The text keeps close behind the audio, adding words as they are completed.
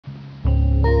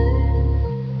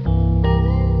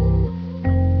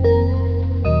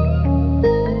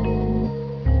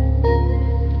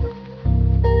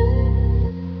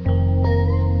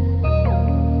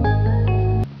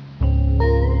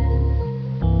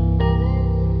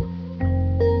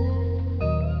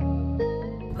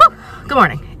Good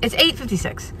morning. It's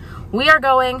 8:56. We are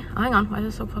going, hang on, why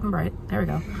is it so fucking bright? There we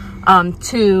go.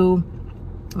 To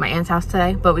my aunt's house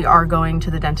today, but we are going to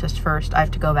the dentist first. I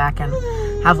have to go back and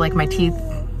have like my teeth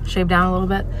shaved down a little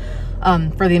bit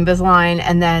for the Invisalign.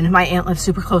 And then my aunt lives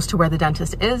super close to where the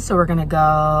dentist is, so we're gonna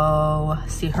go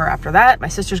see her after that. My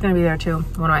sister's gonna be there too,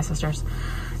 one of my sisters.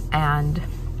 And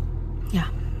yeah,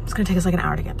 it's gonna take us like an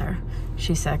hour to get there.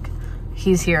 She's sick.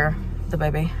 He's here, the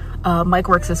baby. Mike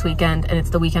works this weekend and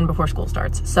it's the weekend before school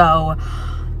starts. So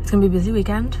it's gonna be a busy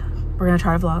weekend. We're gonna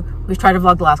try to vlog. We've tried to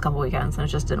vlog the last couple weekends and it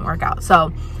just didn't work out.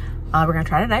 So we're gonna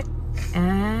try today.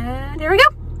 And here we go.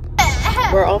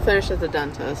 We're all finished at the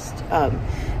dentist.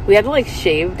 We had to like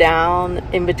shave down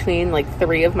in between like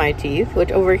 3 of my teeth,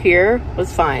 which over here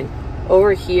was fine.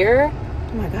 Over here,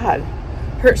 oh my God,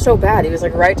 hurt so bad. He was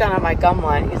like right down on my gum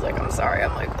line. He's like, I'm sorry.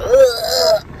 I'm like,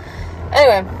 ugh.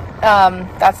 Anyway,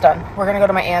 that's done. We're gonna go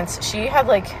to my aunt's. She had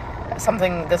like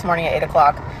something this morning at 8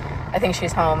 o'clock. I think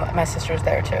she's home. My sister's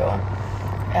there too.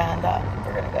 And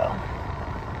we're gonna go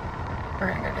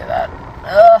do that.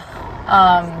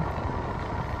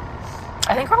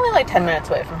 I think we're only like 10 minutes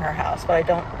away from her house, but I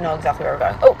don't know exactly where we're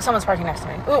going. Oh, someone's parking next to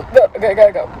me. Oh, okay,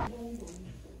 gotta go.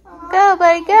 Go,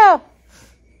 buddy, go.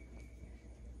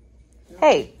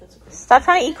 Hey, stop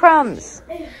trying to eat crumbs.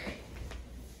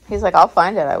 He's like, I'll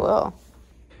find it, I will.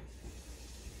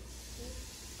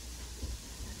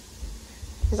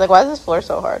 He's like, why is this floor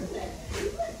so hard?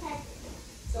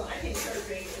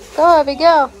 Go, Abby,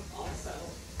 go.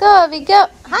 Go, Abby, go.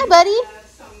 Hi, buddy.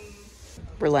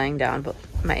 We're laying down, but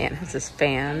my aunt has this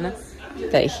fan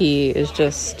that he is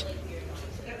just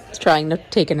trying to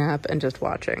take a nap and just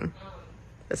watching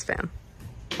this fan.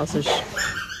 Also,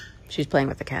 she's playing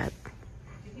with the cat.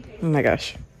 Oh my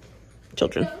gosh.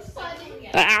 Children.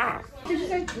 Ah!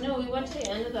 No, we went to the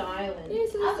end of the island.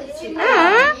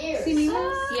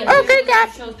 Okay, cat.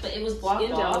 But it was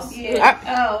blocked off.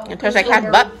 Don't touch that cat's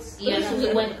butt. Yeah, so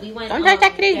we went. Don't touch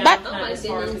that kitty's butt.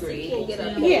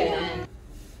 Yeah.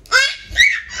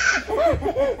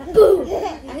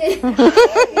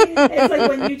 It's like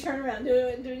when you turn around, do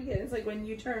it again. It's like when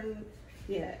you turn,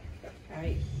 yeah. All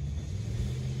right.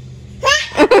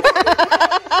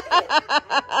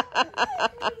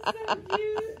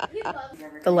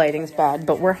 The lighting's bad,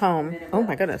 but we're home. Oh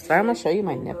my goodness, did I almost show you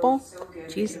my nipple?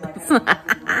 Jesus.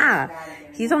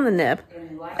 He's on the nip,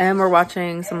 and we're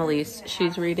watching some Elise.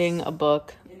 She's reading a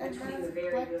book. What does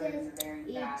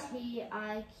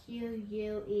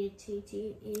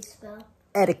E-T-I-Q-U-E-T-T-E spell?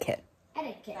 Etiquette.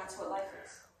 Etiquette. That's what life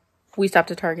is. We stopped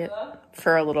at Target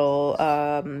for a little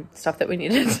stuff that we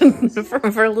needed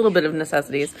for a little bit of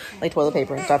necessities, like toilet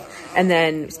paper and stuff. And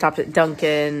then stopped at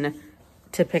Dunkin'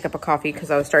 to pick up a coffee because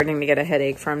I was starting to get a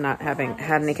headache from not having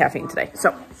had any caffeine today.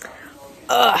 So,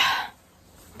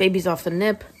 baby's off the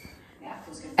nip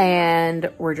and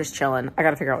we're just chilling. I got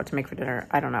to figure out what to make for dinner.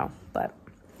 I don't know, but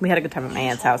we had a good time at my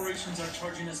aunt's house. It's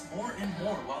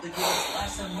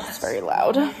very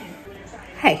loud.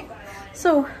 Hey,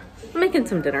 so I'm making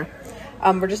some dinner.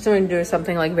 We're just doing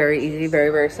something like very easy,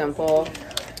 very, very simple.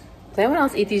 Does anyone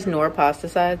else eat these Knorr pasta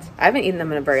sides? I haven't eaten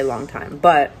them in a very long time,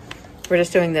 but we're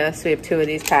just doing this. We have 2 of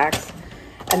these packs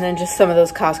and then just some of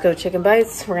those Costco chicken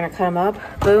bites. We're gonna cut them up.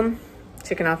 Boom,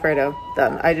 chicken Alfredo,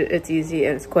 done. It's easy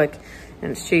and it's quick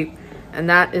and it's cheap. And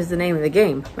that is the name of the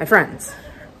game, my friends,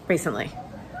 recently.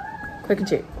 Quick and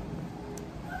cheap.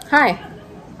 Hi.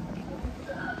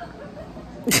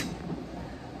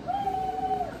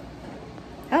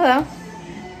 Hello.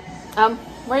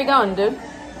 Where are you going, dude?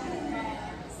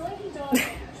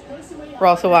 We're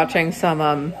also watching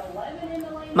some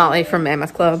Molly from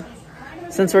Mammoth Club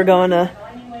since we're going to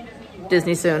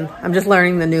Disney soon. I'm just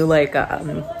learning the new like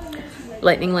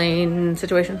lightning lane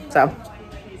situation. So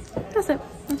that's it.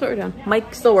 That's what we're doing.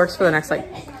 Mike still works for the next like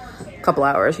couple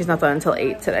hours. He's not done until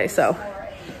 8 today. So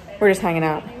we're just hanging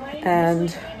out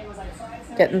and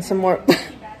getting some more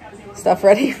stuff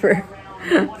ready for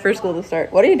school to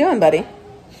start. What are you doing, buddy?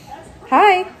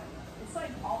 Hi.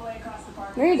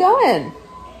 Where are you going?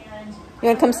 You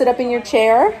want to come sit up in your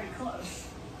chair?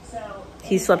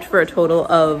 He slept for a total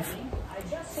of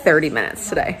 30 minutes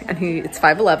today, and it's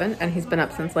 5:11 and he's been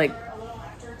up since like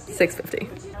 6:50.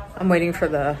 I'm waiting for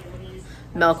the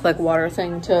milk like water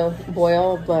thing to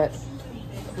boil, but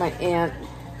my aunt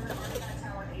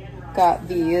got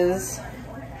these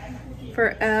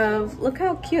for Ev. Look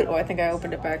how cute. Oh, I think I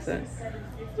opened it by accident.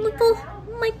 Little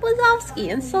Mike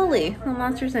Wazowski and Sully on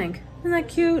Monsters Inc. Isn't that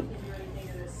cute?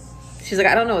 She's like,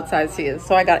 I don't know what size he is.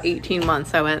 So I got 18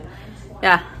 months. I went,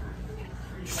 yeah,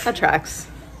 that tracks.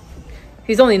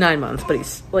 He's only 9 months, but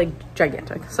he's like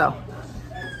gigantic. So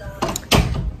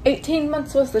 18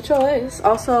 months was the choice.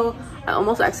 Also, I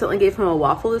almost accidentally gave him a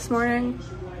waffle this morning,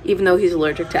 even though he's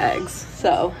allergic to eggs.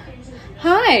 So,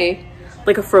 hi.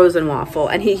 Like a frozen waffle.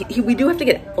 And we do have to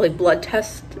get like blood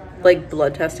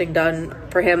testing done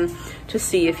for him to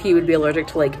see if he would be allergic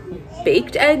to like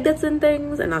baked egg that's in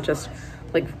things and not just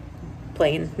like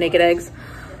plain naked eggs.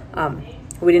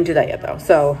 We didn't do that yet though,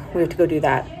 so we have to go do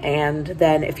that. And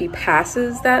then if he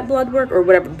passes that blood work or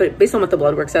whatever, but based on what the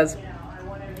blood work says,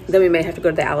 then we may have to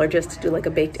go to the allergist to do like a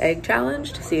baked egg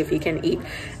challenge to see if he can eat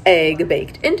egg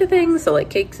baked into things, so like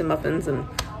cakes and muffins and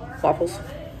waffles,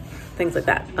 things like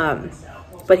that.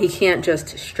 But he can't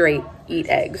just straight eat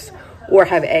eggs or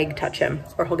have egg touch him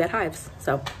or he'll get hives.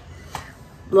 So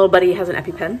little buddy has an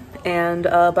EpiPen and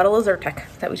a bottle of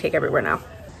Zyrtec that we take everywhere now.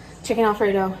 Chicken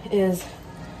Alfredo is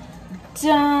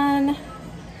done.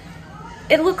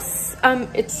 It looks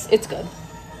it's good.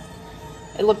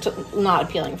 It looked not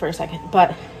appealing for a second,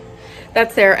 but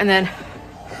that's there. And then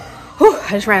whew,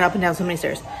 I just ran up and down so many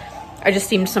stairs. I just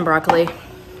steamed some broccoli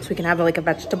so we can have like a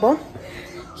vegetable.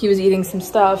 He was eating some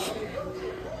stuff.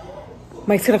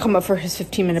 Mike's gonna come up for his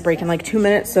 15-minute break in like 2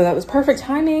 minutes, so that was perfect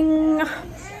timing.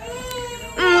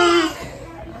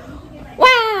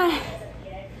 Wow.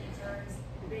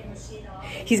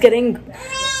 He's getting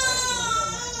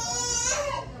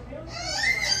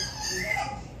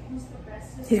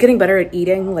better at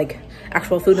eating like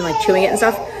actual food and like chewing it and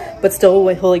stuff, but still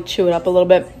he'll like chew it up a little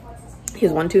bit. He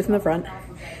has one tooth in the front.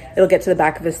 It'll get to the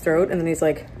back of his throat and then he's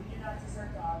like,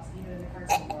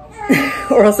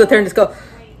 or he'll sit there and just go.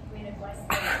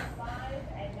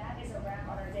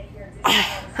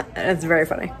 It's very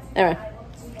funny. Anyway,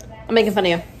 I'm making fun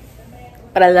of you,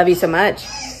 but I love you so much.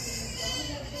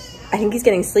 I think he's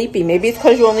getting sleepy. Maybe it's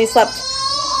because you only slept.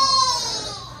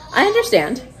 I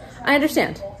understand.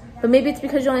 But maybe it's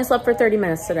because you only slept for 30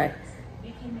 minutes today.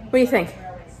 What do you think?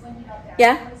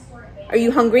 Yeah? Are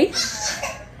you hungry?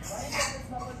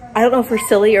 I don't know if we're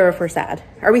silly or if we're sad.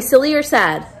 Are we silly or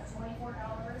sad?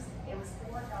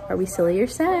 Are we silly or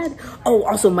sad? Oh,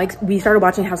 also, we started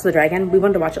watching House of the Dragon. We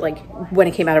wanted to watch it like when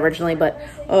it came out originally, but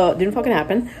didn't fucking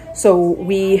happen. So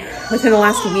within the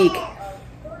last week,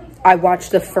 I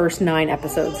watched the first 9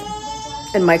 episodes.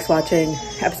 And Mike's watching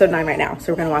episode 9 right now.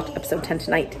 So we're gonna watch episode 10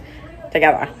 tonight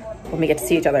together. When we get to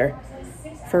see each other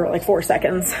for like 4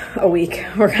 seconds a week.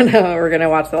 We're gonna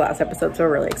watch the last episode, so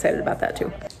we're really excited about that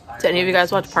too. Did any of you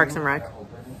guys watch Parks and Rec?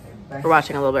 We're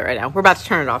watching a little bit right now. We're about to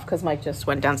turn it off because Mike just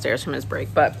went downstairs from his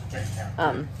break, but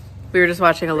we were just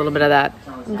watching a little bit of that.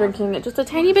 I'm drinking just a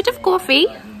tiny bit of coffee.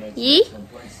 Yee.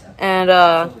 And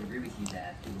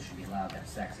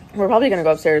we're probably gonna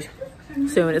go upstairs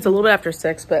soon. It's a little bit after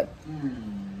 6, but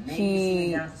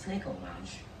he,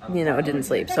 you know, didn't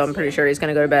sleep, so I'm pretty sure he's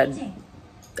gonna go to bed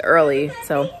early.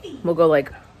 So we'll go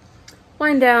like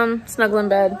wind down, snuggle in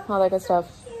bed, all that good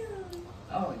stuff.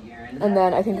 And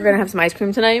then I think we're gonna have some ice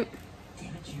cream tonight.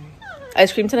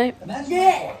 Ice cream tonight?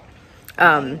 Yeah.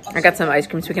 I got some ice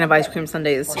cream so we can have ice cream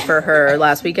sundaes for her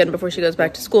last weekend before she goes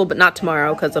back to school, but not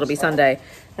tomorrow because it'll be Sunday.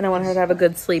 And I want her to have a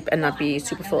good sleep and not be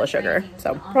super full of sugar.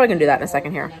 So probably gonna do that in a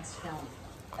second here.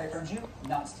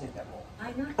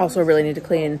 Also really need to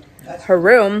clean her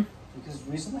room. Because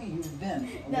recently you've been.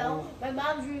 No, my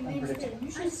mom's room needs to.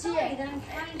 You should see it.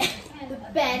 The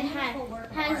bed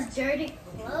has dirty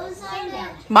clothes on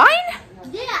it. Mine?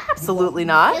 Yeah. Absolutely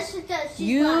not. Yes, it does. She's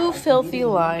You lying. filthy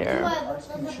liar. Do I look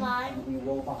like a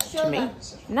lie? Show To me? them.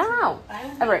 No.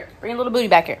 Everett, bring a little booty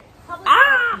back here.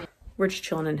 Ah! We're just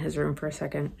chilling in his room for a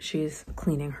second. She's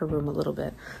cleaning her room a little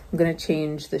bit. I'm gonna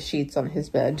change the sheets on his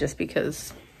bed just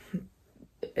because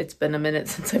it's been a minute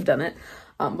since I've done it.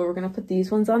 But we're gonna put these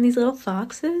ones on, these little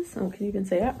foxes. Oh, can you even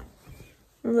say that?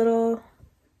 There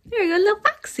you go, little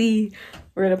foxy.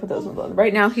 We're gonna put those ones on.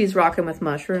 Right now he's rocking with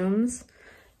mushrooms.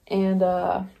 And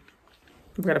we're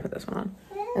gonna put this one on.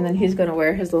 And then he's gonna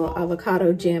wear his little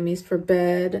avocado jammies for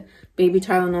bed. Baby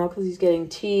Tylenol because he's getting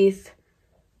teeth.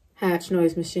 Hatch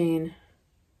noise machine.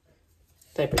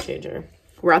 Diaper changer.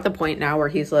 We're at the point now where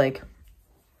he's like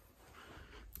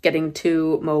getting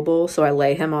too mobile, so I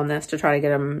lay him on this to try to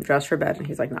get him dressed for bed, and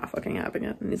he's like not fucking having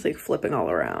it, and he's like flipping all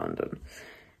around and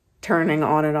turning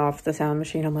on and off the sound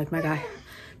machine. I'm like, my guy,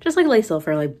 just like lay still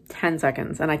for like 10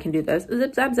 seconds and I can do this.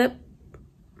 Zip, zap, zip.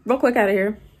 Real quick out of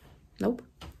here. Nope.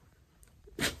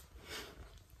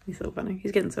 He's so funny.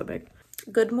 He's getting so big.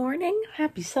 Good morning.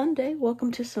 Happy Sunday.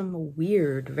 Welcome to some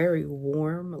weird, very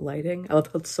warm lighting. I love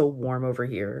how it's so warm over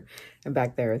here, and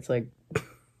back there it's like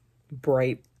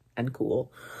bright and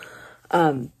cool.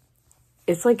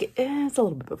 It's like it's a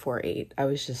little bit before 8.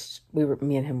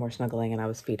 Me and him were snuggling and I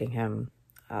was feeding him.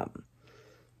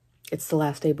 It's the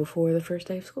last day before the first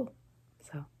day of school,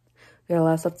 so we got a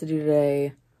lot of stuff to do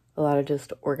today, a a lot of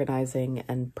just organizing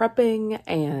and prepping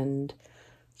and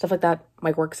stuff like that.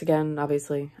 Mike works again,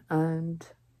 obviously. And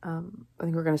I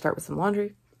think we're going to start with some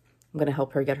laundry. I'm going to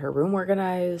help her get her room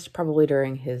organized, probably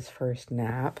during his first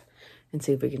nap, and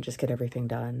see if we can just get everything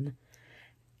done.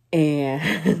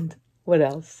 And what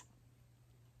else?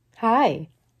 Hi.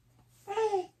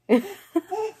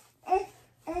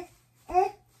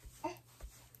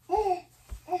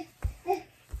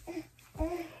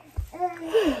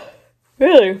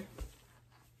 Really?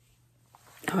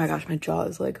 Oh my gosh, my jaw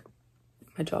is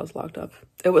locked up.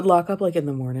 It would lock up like in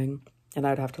the morning, and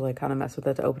I'd have to like kind of mess with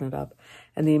it to open it up.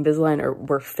 And the Invisalign,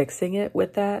 we're fixing it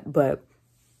with that, but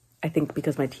I think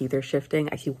because my teeth are shifting,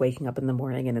 I keep waking up in the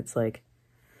morning and it's like,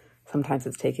 sometimes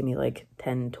it's taking me like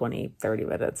 10, 20, 30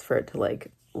 minutes for it to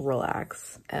like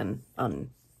relax and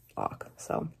unlock.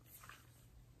 So,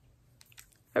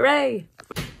 hooray!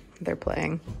 They're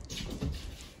playing.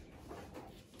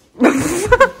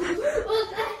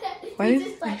 Why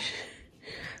is like...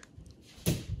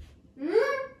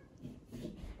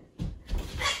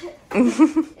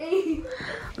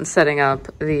 I'm setting up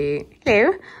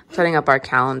our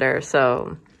calendar.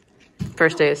 So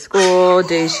first day of school,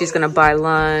 days she's gonna buy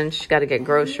lunch, gotta get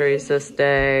groceries this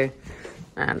day.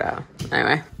 And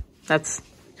anyway, that's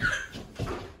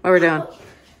what we're doing.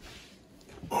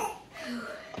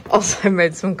 Also, I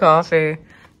made some coffee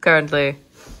currently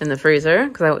in the freezer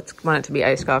because I want it to be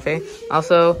iced coffee.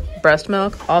 Also, breast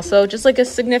milk. Also, just like a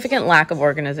significant lack of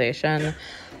organization.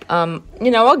 You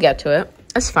know, I'll get to it.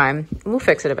 It's fine. We'll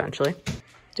fix it eventually.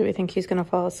 Do we think he's gonna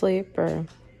fall asleep? Or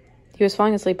he was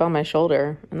falling asleep on my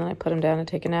shoulder, and then I put him down to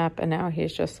take a nap, and now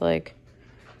he's just like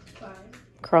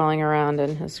crawling around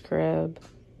in his crib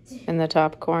in the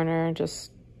top corner,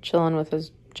 just chilling with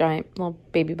his giant little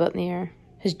baby butt in the air.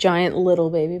 His giant little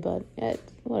baby butt. Yeah,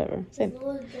 whatever. Same.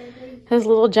 His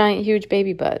little giant huge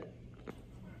baby butt.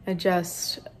 I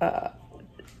just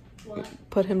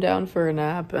put him down for a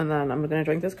nap, and then I'm gonna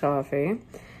drink this coffee.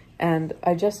 And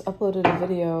I just uploaded a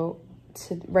video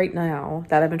to right now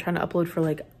that I've been trying to upload for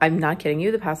like, I'm not kidding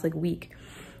you, the past like week,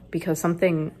 because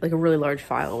something like a really large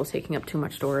file was taking up too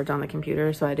much storage on the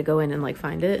computer. So I had to go in and like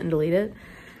find it and delete it.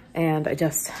 And I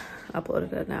just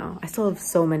uploaded it now. I still have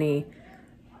so many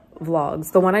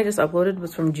vlogs. The one I just uploaded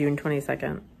was from June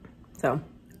 22nd. So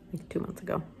like 2 months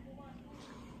ago.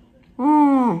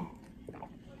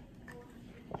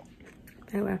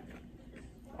 Anyway,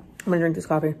 I'm gonna drink this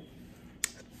coffee.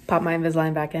 Pop my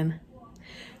Invisalign back in,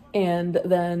 and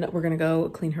then we're gonna go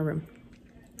clean her room,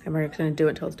 and we're gonna do it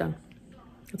until it's done.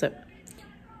 That's it.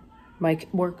 Mike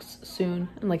works soon,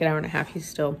 in like an hour and a half. He's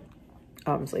still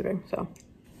sleeping, so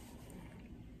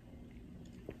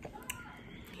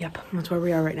yep, that's where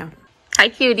we are right now. Hi,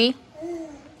 cutie.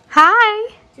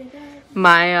 Hi.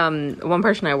 My one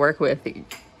person I work with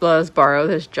let us borrow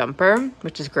this jumper,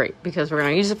 which is great because we're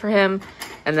gonna use it for him,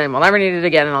 and then we'll never need it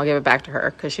again, and I'll give it back to her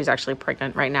because she's actually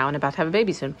pregnant right now and about to have a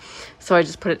baby soon. So I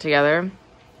just put it together.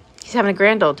 He's having a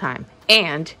grand old time,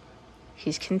 and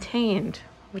he's contained,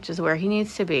 which is where he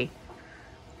needs to be.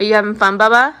 Are you having fun,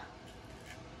 Bubba?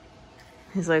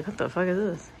 He's like, what the fuck is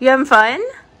this? You having fun?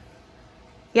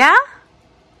 Yeah?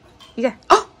 You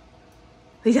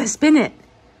gotta spin it.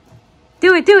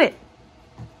 Do it, do it.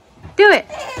 Do it.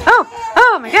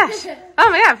 Oh my gosh. Oh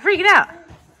my God, freaking out.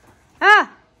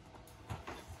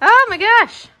 Oh my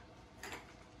gosh.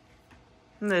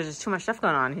 There's just too much stuff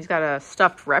going on. He's got a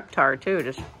stuffed Reptar too,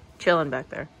 just chilling back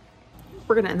there.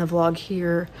 We're gonna end the vlog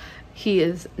here. He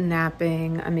is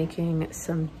napping. I'm making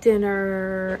some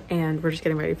dinner, and we're just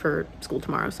getting ready for school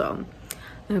tomorrow. So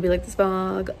I hope you like this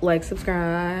vlog. Like,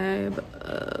 subscribe.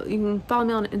 You can follow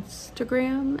me on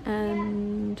Instagram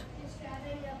and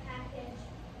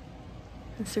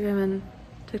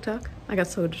TikTok. I got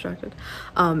so distracted.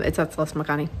 It's at Celeste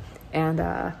Makani. And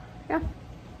yeah,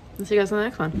 I'll see you guys in the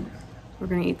next one. We're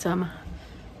gonna eat some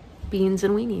beans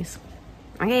and weenies.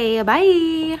 Okay,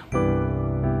 bye.